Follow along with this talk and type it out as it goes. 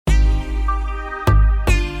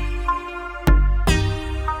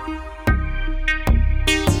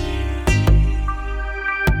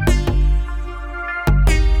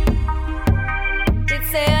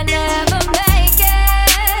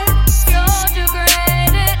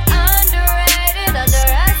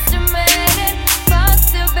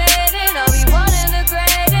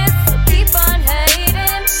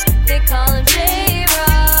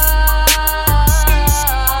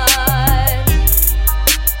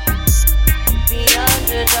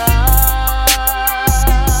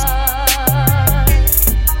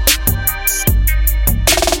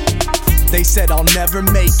that I'll never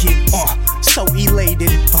make it. So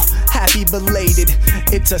elated, happy belated.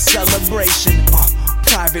 It's a celebration,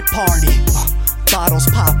 private party, bottles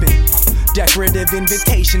popping, decorative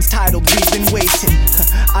invitations titled "We've Been Waiting."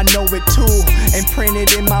 I know it too,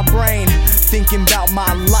 imprinted in my brain. Thinking about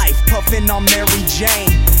my life, puffing on Mary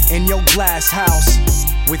Jane. In your glass house,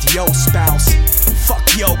 with your spouse. Fuck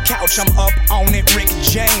your couch, I'm up on it, Rick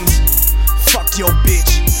James. Fuck your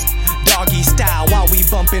bitch, doggy style. While we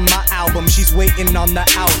bumping my album, she's waiting on the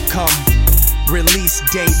outcome. Release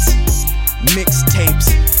dates,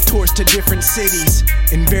 mixtapes, tours to different cities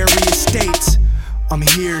in various states. I'm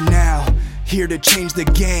here now, here to change the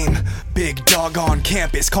game. Big dog on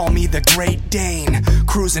campus, call me the Great Dane.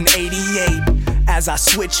 Cruising 88 as I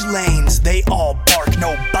switch lanes. They all bark,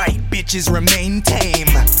 no bite, bitches remain tame.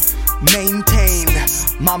 Maintain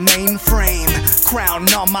my mainframe,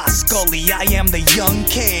 crown on my scully, I am the young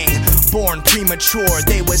king. Born premature,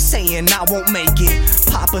 they were saying I won't make it.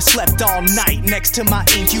 Papa slept all night next to my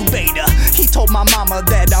incubator. He told my mama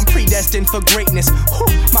that I'm predestined for greatness.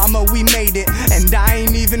 Mama, we made it, and I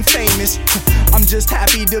ain't even famous. I'm just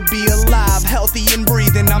happy to be alive, healthy and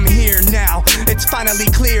breathing. I'm here now, it's finally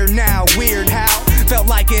clear now. Weird how, felt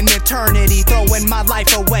like an eternity, throwing my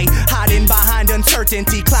life away, hiding behind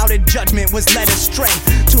uncertainty. Clouded judgment was led astray.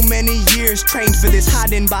 Too many years trained for this,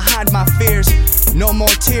 hiding behind my fears. No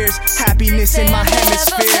more tears, happiness in my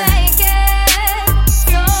hemisphere.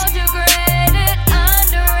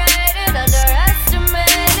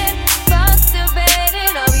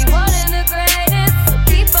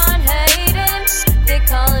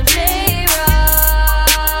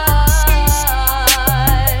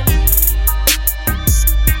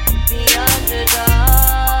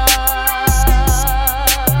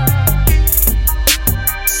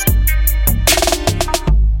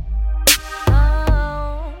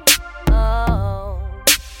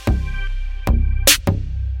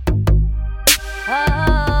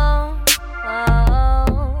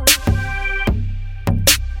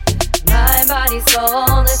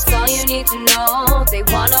 Soul, that's all you need to know. They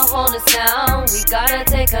wanna hold us down, we gotta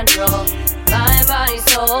take control. Mind, body,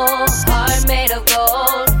 soul, heart made of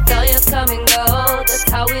gold. Failures come and go, that's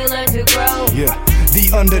how we learn to grow. Yeah,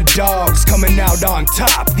 the underdogs coming out on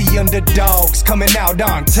top. The underdogs coming out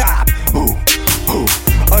on top. Ooh, ooh.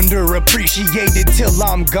 Underappreciated till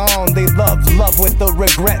I'm gone. They love with the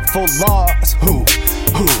regretful loss. Who?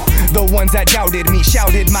 The ones that doubted me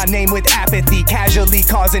shouted my name with apathy, casually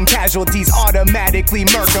causing casualties, automatically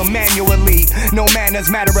murder manually. No manners,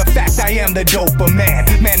 matter of fact, I am the dope man.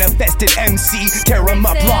 Manifested MC, tear 'em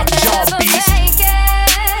up, lockjaw beast.